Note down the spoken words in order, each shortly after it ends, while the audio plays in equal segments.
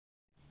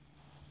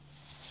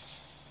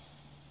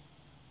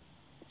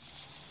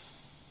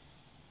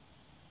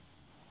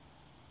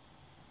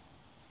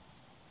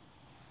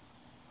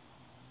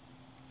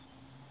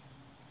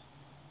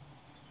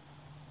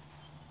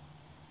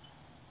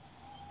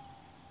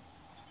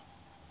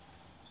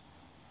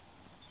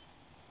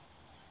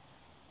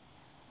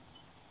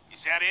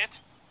Is that it?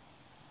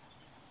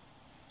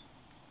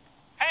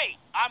 Hey,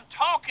 I'm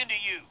talking to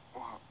you.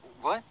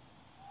 What?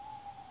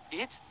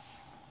 It's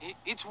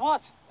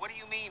what? What do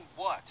you mean,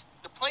 what?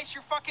 The place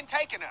you're fucking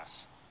taking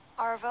us.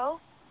 Arvo,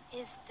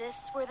 is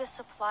this where the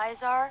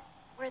supplies are?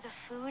 Where the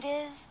food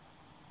is?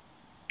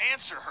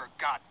 Answer her,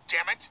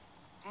 goddammit.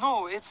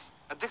 No, it's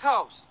at the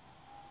house.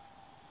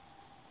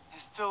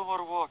 Still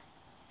more walk.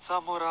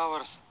 Some more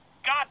hours.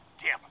 God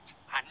damn it.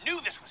 I knew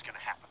this was gonna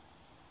happen.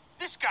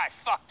 This guy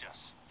fucked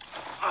us.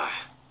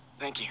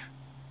 Thank you.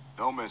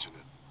 Don't mention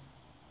it.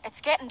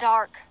 It's getting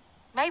dark.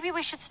 Maybe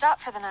we should stop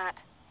for the night.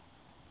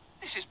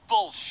 This is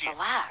bullshit.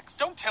 Relax.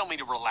 Don't tell me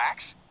to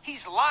relax.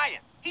 He's lying.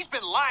 He's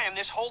been lying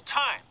this whole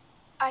time.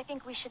 I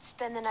think we should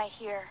spend the night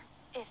here,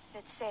 if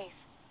it's safe.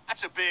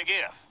 That's a big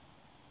if.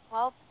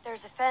 Well,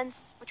 there's a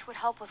fence, which would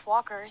help with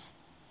walkers.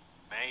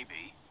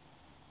 Maybe.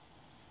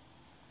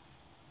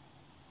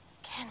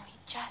 Can we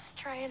just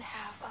try and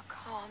have a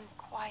calm,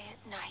 quiet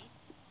night?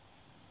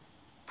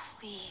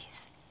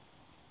 Please.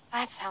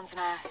 That sounds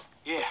nice.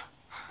 Yeah.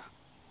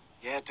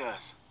 Yeah, it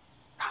does.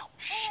 Oh,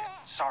 shit.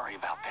 Sorry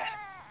about that.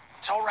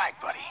 It's all right,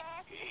 buddy.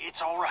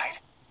 It's all right.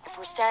 If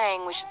we're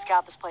staying, we should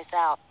scout this place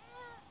out.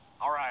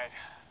 All right.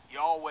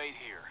 Y'all wait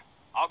here.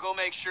 I'll go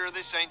make sure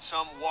this ain't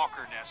some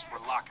walker nest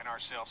we're locking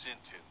ourselves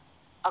into.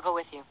 I'll go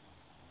with you.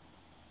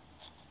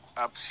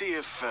 See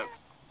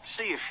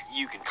if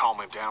you can calm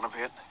him down a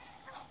bit.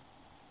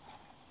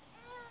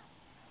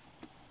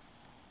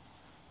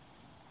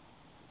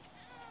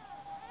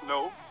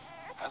 No,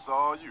 that's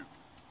all you.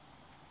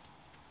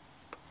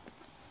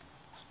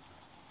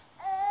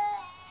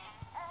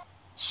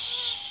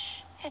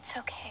 Shh. It's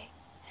okay.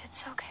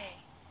 It's okay.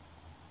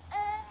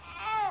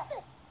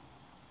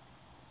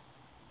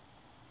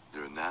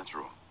 You're a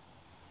natural.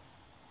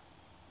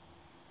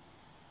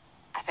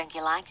 I think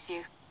he likes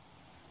you.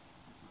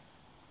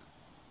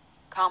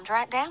 Calmed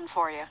right down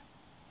for you.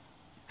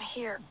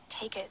 Here,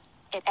 take it.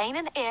 It ain't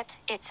an it,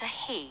 it's a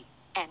he.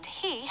 And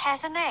he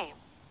has a name.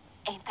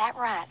 Ain't that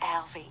right,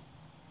 Alfie?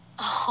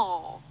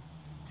 Oh,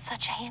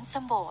 such a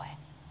handsome boy.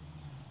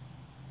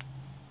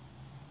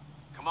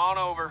 Come on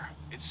over.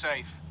 It's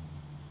safe.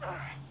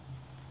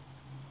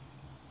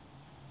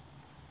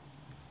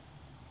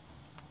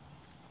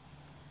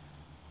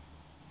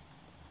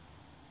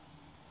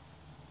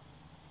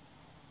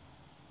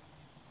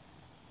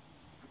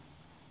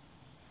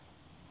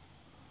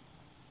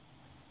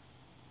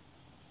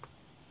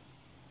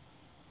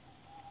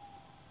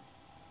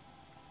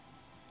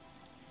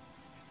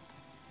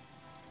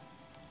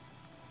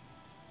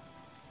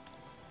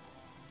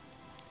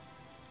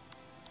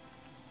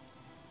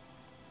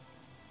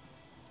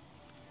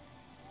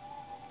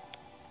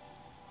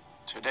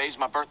 Today's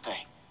my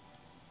birthday.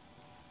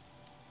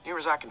 Near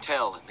as I can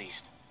tell, at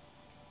least.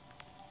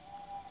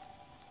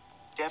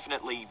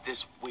 Definitely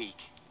this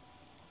week.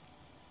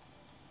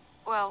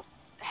 Well,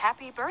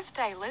 happy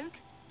birthday, Luke.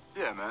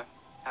 Yeah, man.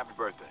 Happy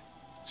birthday.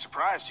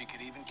 Surprised you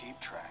could even keep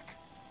track.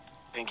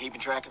 Been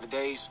keeping track of the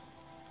days.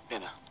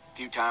 Been a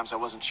few times I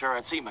wasn't sure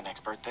I'd see my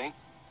next birthday.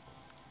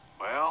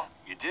 Well,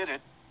 you did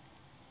it.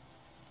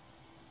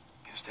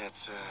 Guess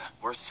that's,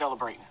 worth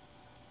celebrating.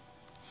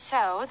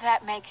 So,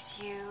 that makes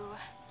you...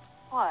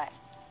 what?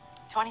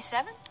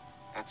 27?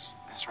 That's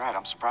right.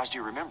 I'm surprised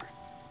you remembered.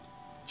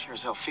 Sure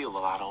as hell feel a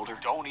lot older.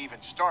 Don't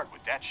even start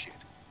with that shit.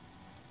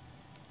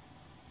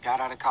 Got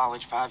out of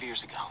college 5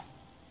 years ago.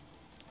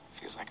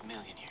 Feels like a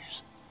million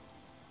years.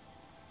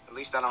 At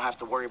least I don't have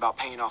to worry about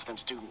paying off them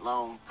student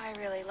loan. I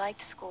really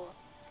liked school.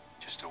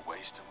 Just a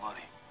waste of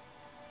money.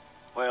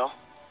 Well,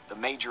 the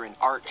major in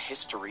art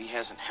history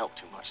hasn't helped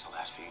too much the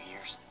last few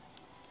years.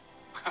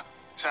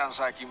 Sounds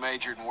like you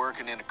majored in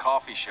working in a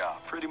coffee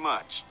shop. Pretty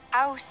much.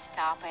 Oh,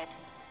 stop it.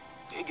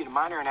 Did get a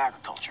minor in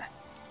agriculture.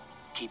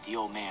 Keep the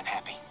old man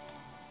happy.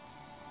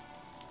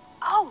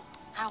 Oh,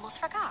 I almost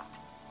forgot.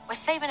 Was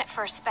saving it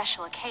for a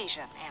special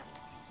occasion, and,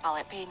 well,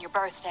 it being your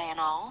birthday and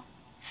all,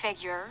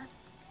 figure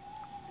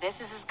this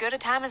is as good a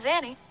time as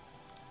any.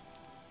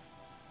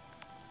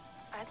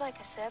 I'd like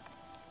a sip.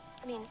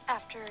 I mean,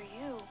 after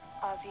you,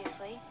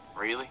 obviously.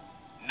 Really?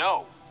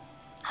 No,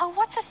 Oh,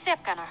 what's a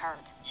sip gonna hurt?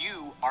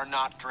 you are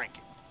not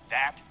drinking.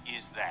 That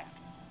is that.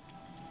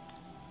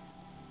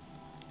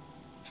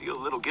 Feel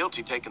a little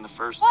guilty taking the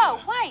first... Whoa,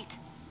 wait!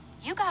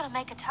 You gotta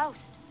make a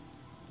toast.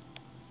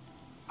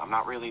 I'm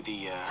not really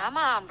the, Come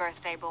on,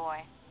 birthday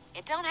boy.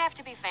 It don't have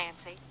to be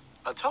fancy.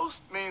 A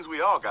toast means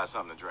we all got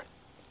something to drink.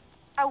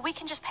 Oh, we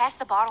can just pass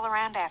the bottle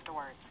around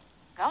afterwards.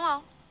 Go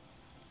on.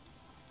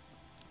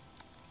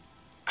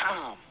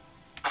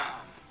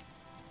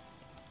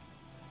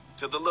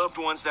 To the loved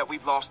ones that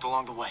we've lost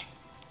along the way.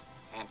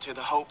 And to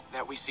the hope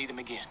that we see them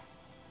again.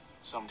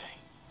 Someday.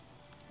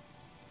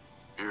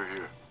 Here,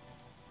 here.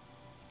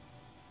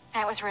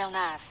 That was real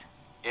nice.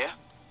 Yeah?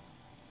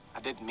 I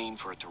didn't mean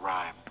for it to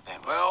rhyme. That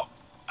was... Well,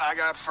 I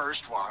got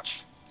first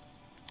watch.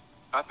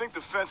 I think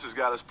the fence has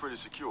got us pretty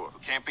secure.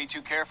 Can't be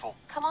too careful.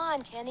 Come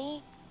on,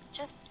 Kenny.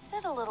 Just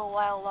sit a little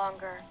while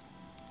longer.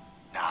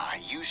 Nah,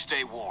 you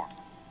stay warm.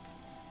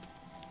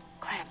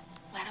 Clem,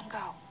 let him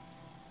go.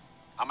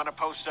 I'm gonna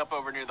post up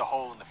over near the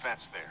hole in the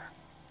fence there.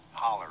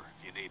 Holler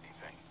if you need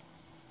anything.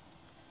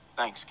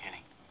 Thanks,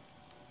 Kenny.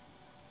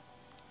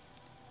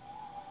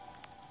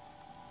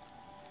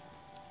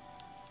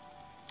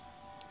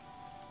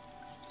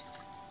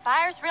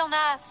 Fire's real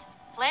nice.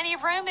 Plenty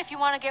of room if you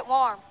want to get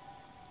warm.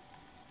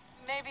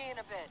 Maybe in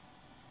a bit.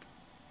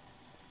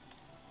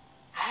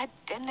 I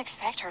didn't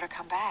expect her to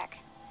come back.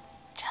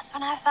 Just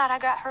when I thought I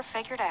got her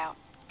figured out,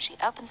 she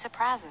up and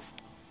surprises.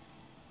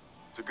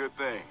 It's a good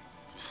thing.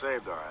 You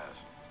saved our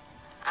ass.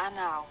 I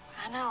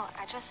know.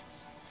 I just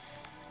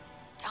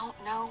don't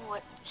know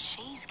what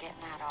she's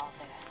getting at all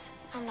this.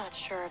 I'm not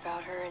sure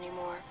about her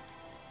anymore.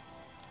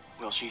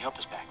 Well, she helped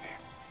us back there.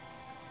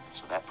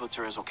 So that puts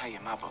her as okay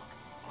in my book.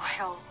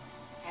 Well,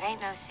 it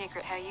ain't no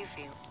secret how you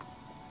feel.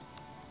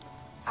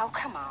 Oh,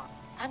 come on.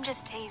 I'm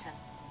just teasing.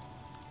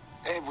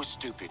 It was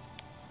stupid.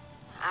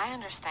 I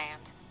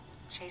understand.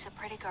 She's a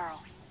pretty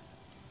girl.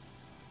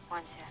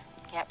 Once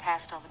you get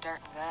past all the dirt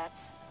and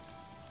guts.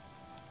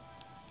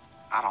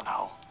 I don't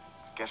know.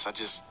 Guess I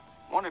just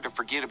wanted to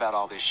forget about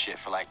all this shit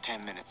for like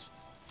 10 minutes.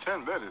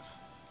 10 minutes?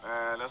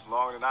 Man, that's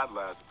longer than I'd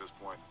last at this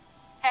point.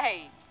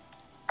 Hey,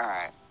 All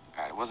right,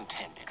 it wasn't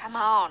 10 minutes. come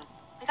on.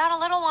 We got a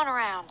little one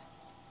around.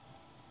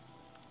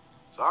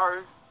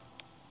 Sorry.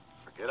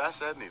 Forget I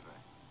said anything.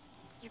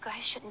 You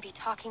guys shouldn't be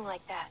talking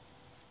like that.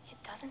 It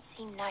doesn't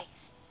seem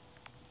nice.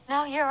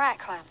 No, you're right,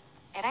 Clem.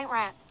 It ain't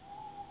right.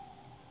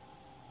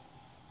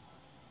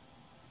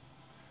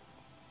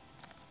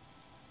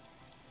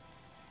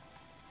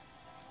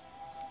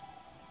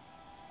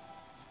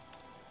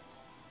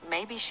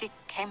 Maybe she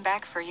came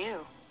back for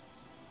you.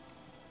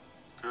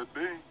 Could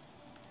be.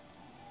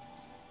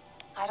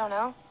 I don't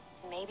know.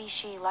 Maybe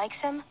she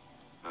likes him?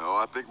 No,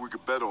 I think we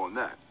could bet on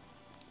that.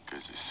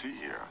 Because you see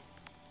here,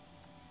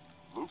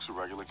 Luke's a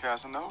regular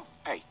Casanova.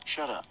 Hey,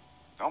 shut up.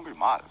 Don't be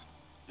modest.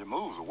 Your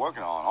moves are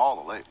working on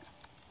all the ladies.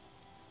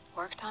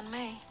 Worked on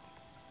me.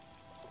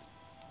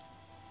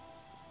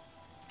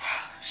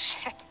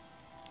 Shit.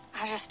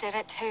 I just did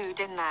it too,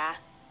 didn't I?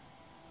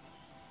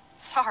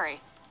 Sorry.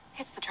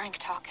 It's the drink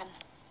talking.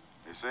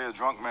 They say a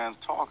drunk man's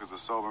talk is a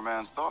sober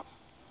man's thoughts.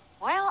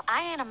 Well,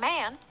 I ain't a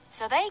man,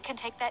 so they can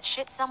take that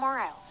shit somewhere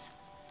else.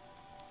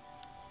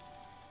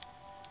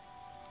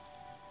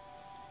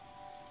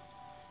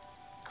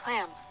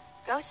 Clem,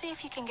 go see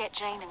if you can get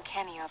Jane and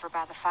Kenny over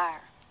by the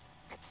fire.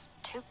 It's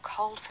too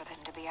cold for them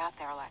to be out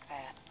there like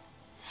that.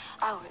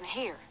 Oh, and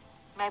here,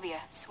 maybe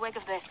a swig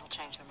of this will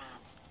change their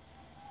minds.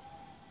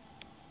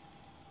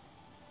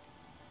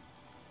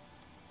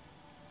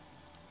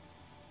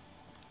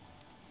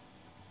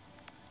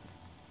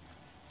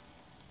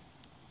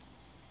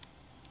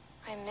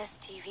 I miss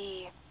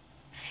TV.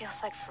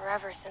 Feels like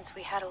forever since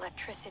we had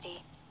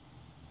electricity.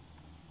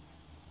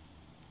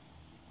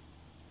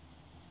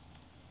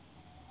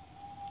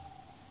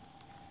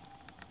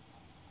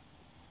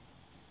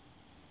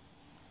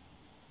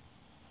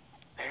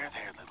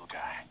 There, little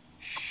guy.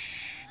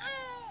 Shh.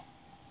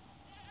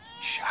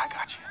 Shh, I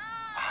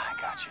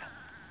got you.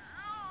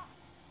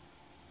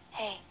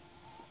 Hey,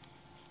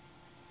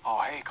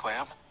 Oh, hey,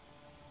 Clem.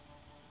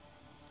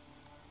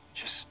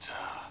 Just,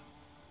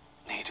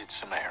 needed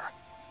some air.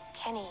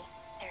 Kenny,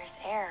 there's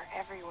air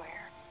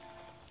everywhere.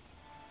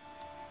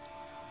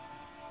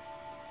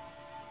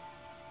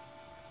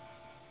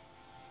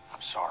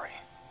 I'm sorry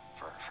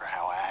for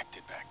how I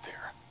acted back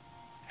there.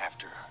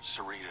 After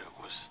Sarita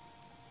was...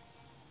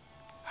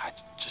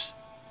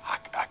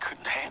 I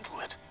couldn't handle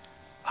it.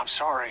 I'm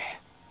sorry.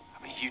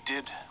 I mean, you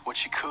did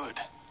what you could.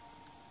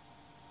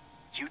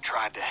 You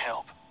tried to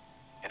help,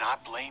 and I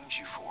blamed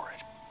you for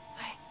it.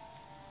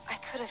 I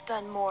could have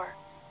done more.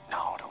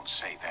 No, don't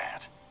say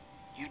that.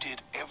 You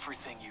did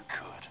everything you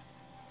could.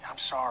 I'm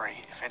sorry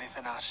if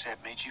anything I said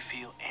made you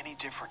feel any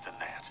different than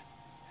that.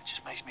 It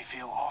just makes me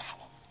feel awful.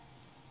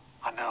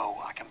 I know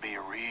I can be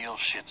a real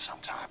shit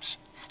sometimes.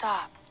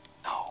 Stop.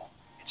 No,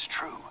 it's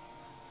true.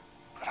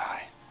 But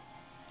I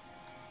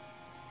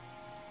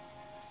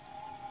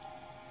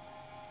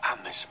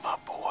miss my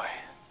boy.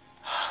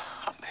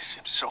 I miss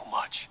him so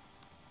much.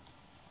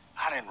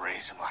 I didn't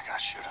raise him like I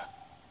should have.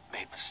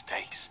 Made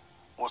mistakes.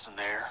 Wasn't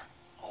there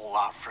a whole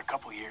lot for a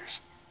couple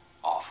years.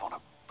 Off on a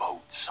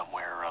boat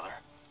somewhere or other.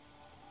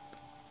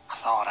 I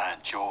thought I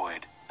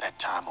enjoyed that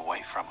time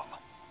away from him.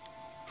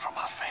 From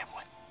my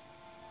family.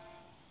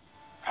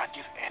 But I'd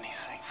give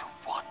anything for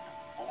one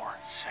more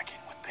second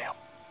with them.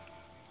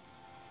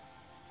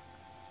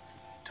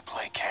 To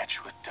play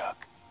catch with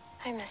Duck.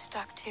 I miss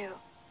Duck too.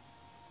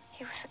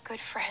 He was a good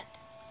friend.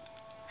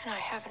 And I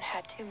haven't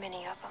had too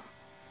many of them.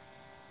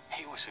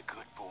 He was a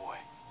good boy.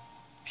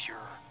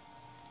 Pure.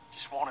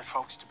 Just wanted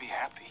folks to be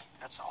happy,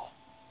 that's all.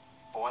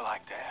 Boy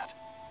like that.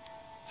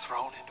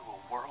 Thrown into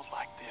a world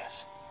like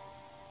this.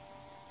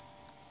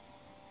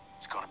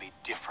 It's gonna be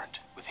different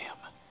with him.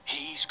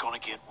 He's gonna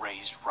get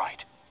raised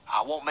right.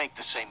 I won't make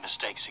the same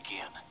mistakes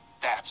again.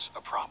 That's a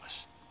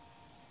promise.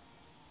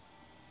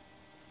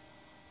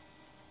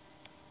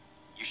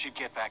 You should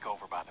get back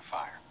over by the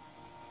fire.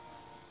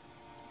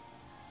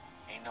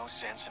 Ain't no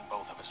sense in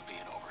both of us being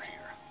over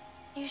here.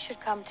 You should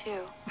come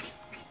too.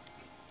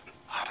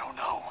 I don't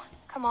know.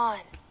 Come on.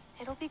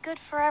 It'll be good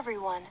for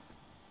everyone.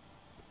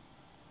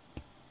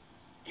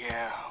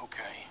 Yeah,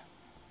 okay.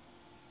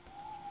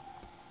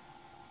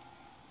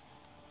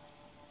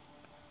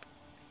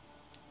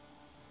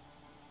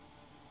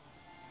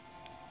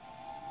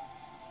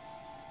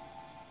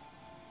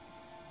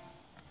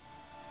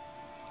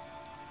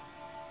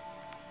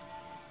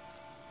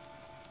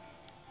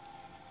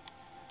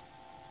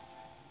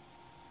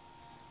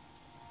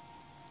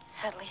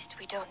 At least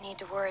we don't need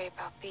to worry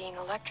about being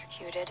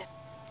electrocuted.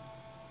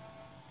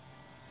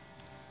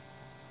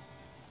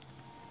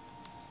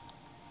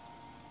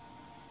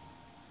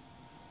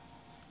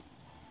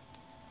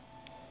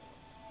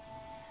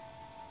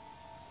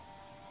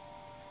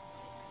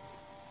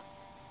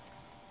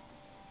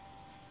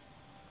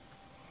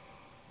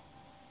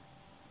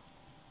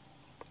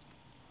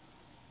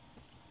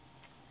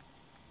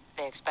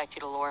 They expect you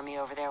to lure me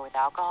over there with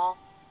alcohol?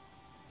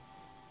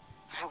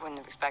 I wouldn't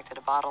have expected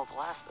a bottle to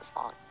last this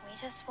long. We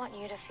just want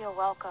you to feel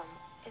welcome.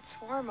 It's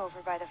warm over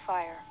by the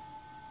fire.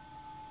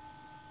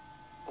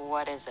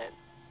 What is it?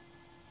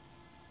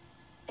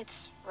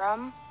 It's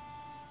rum.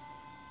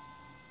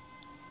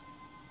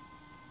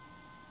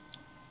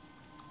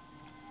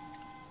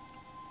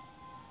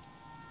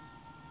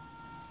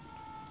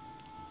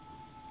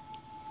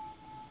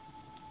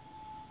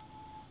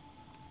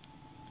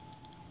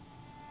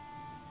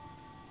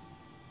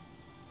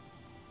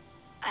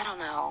 I don't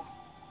know.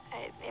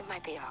 It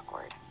might be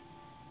awkward.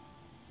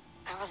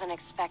 I wasn't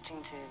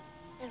expecting to...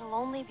 It'll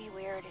only be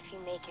weird if you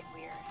make it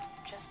weird.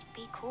 Just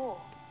be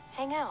cool.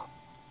 Hang out.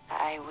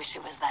 I wish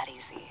it was that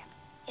easy.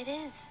 It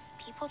is.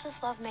 People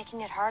just love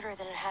making it harder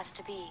than it has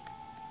to be.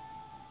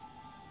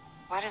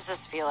 Why does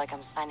this feel like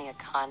I'm signing a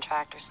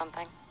contract or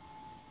something?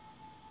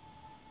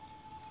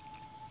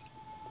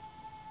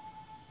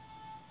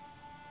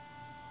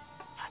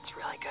 That's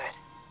really good.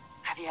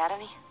 Have you had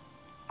any?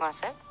 Want a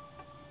sip?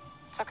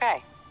 It's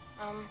okay.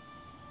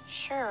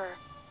 Sure.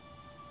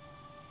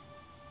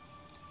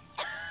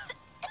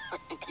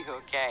 You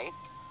okay?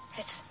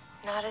 It's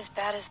not as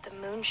bad as the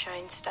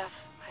moonshine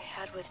stuff I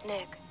had with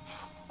Nick.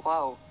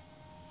 Whoa.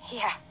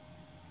 Yeah,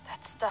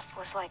 that stuff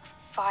was like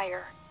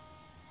fire.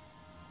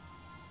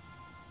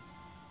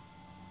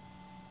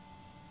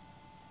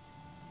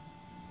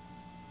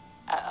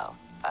 Uh-oh.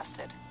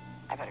 Busted.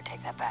 I better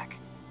take that back.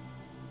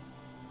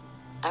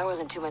 I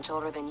wasn't too much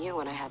older than you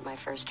when I had my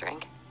first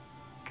drink.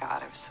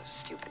 God, I was so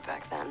stupid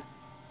back then.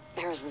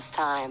 There was this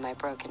time I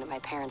broke into my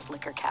parents'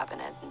 liquor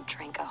cabinet and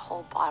drank a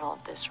whole bottle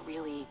of this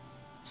really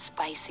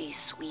spicy,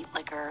 sweet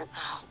liquor.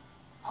 Oh,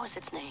 what was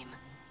its name?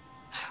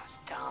 I was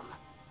dumb.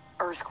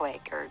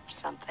 Earthquake or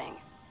something.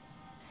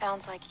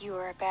 Sounds like you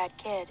were a bad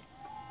kid.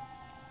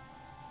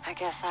 I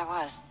guess I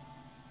was.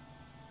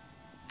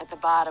 At the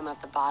bottom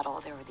of the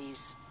bottle, there were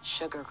these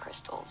sugar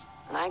crystals,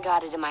 and I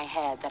got it in my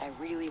head that I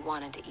really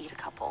wanted to eat a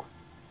couple.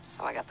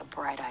 So I got the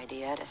bright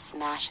idea to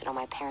smash it on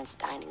my parents'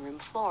 dining room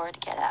floor to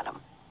get at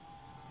them.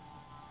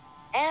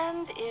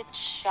 And it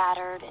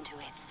shattered into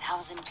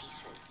 1,000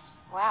 pieces.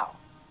 Wow,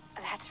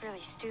 that's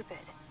really stupid.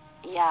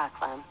 Yeah,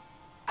 Clem.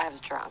 I was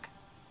drunk.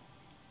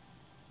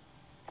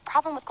 The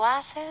problem with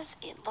glass is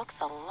it looks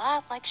a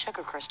lot like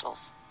sugar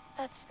crystals.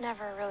 That's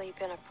never really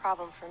been a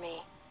problem for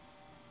me.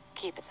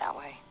 Keep it that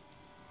way.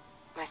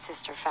 My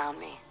sister found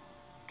me,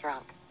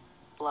 drunk,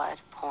 blood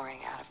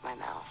pouring out of my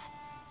mouth.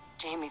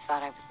 Jamie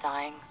thought I was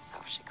dying, so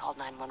she called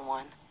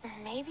 911.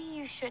 Maybe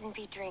you shouldn't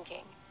be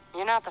drinking.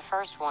 You're not the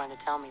first one to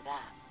tell me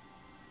that.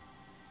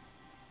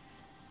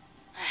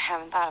 I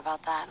haven't thought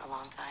about that in a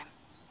long time.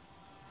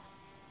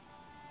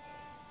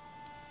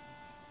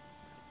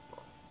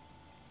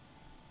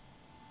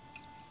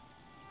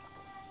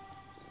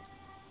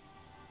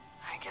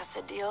 I guess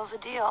a deal's a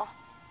deal.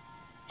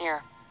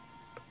 Here.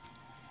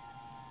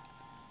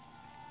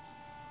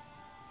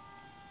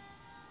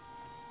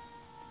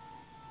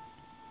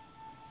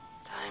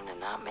 Time to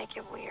not make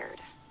it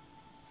weird.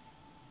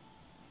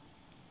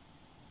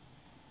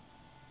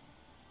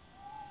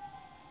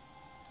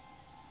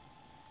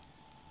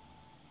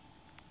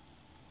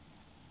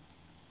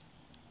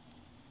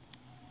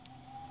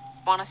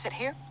 Want to sit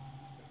here?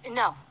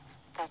 No,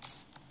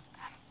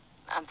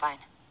 I'm fine.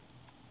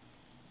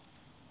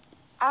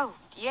 Oh,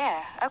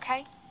 yeah,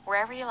 okay.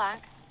 Wherever you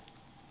like.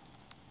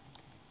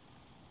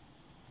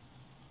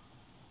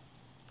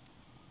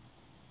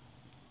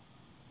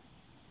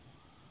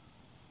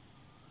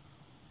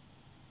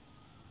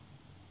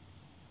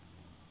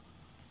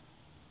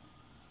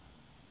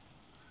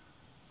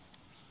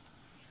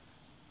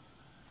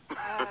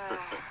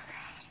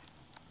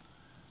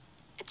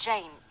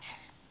 Jane,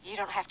 you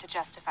don't have to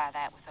justify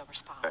that with a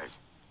response. Hey,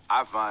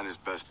 I find it's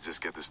best to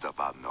just get this stuff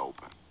out in the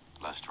open.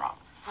 Less drama.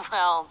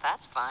 Well,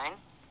 that's fine.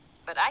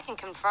 But I can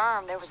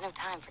confirm there was no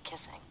time for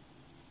kissing.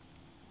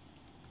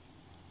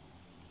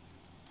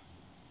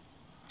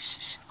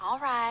 Shh. All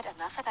right,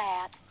 enough of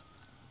that.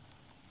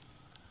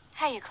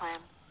 Hey, you,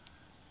 Clem.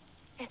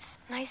 It's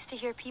nice to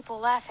hear people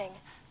laughing.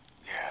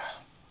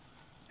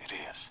 Yeah, it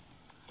is.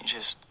 You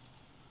just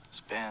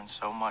spend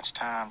so much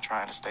time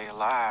trying to stay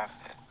alive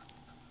that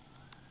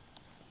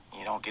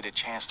You don't get a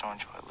chance to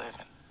enjoy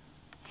living.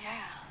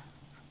 Yeah.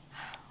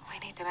 We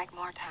need to make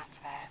more time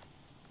for that.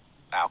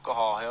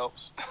 Alcohol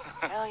helps.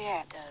 Hell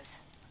yeah, it does.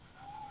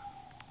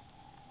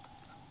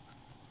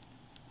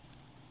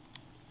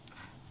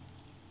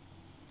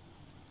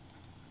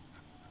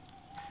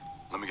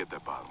 Let me get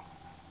that bottle.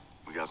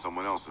 We got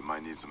someone else that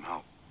might need some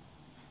help.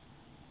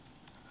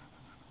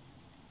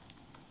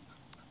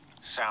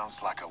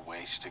 Sounds like a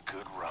waste of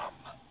good rum.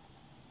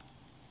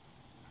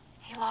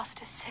 He lost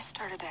his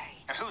sister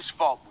today. And whose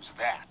fault was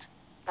that?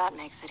 That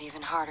makes it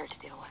even harder to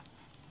deal with.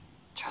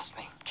 Trust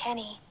me.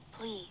 Kenny,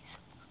 please,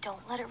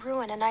 don't let it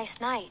ruin a nice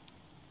night.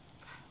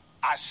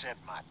 I said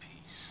my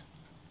piece.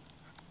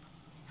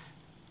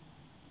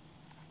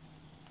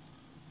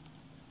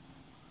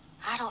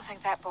 I don't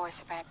think that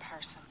boy's a bad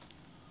person.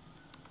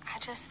 I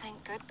just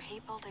think good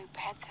people do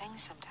bad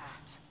things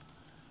sometimes.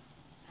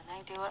 And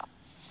they do it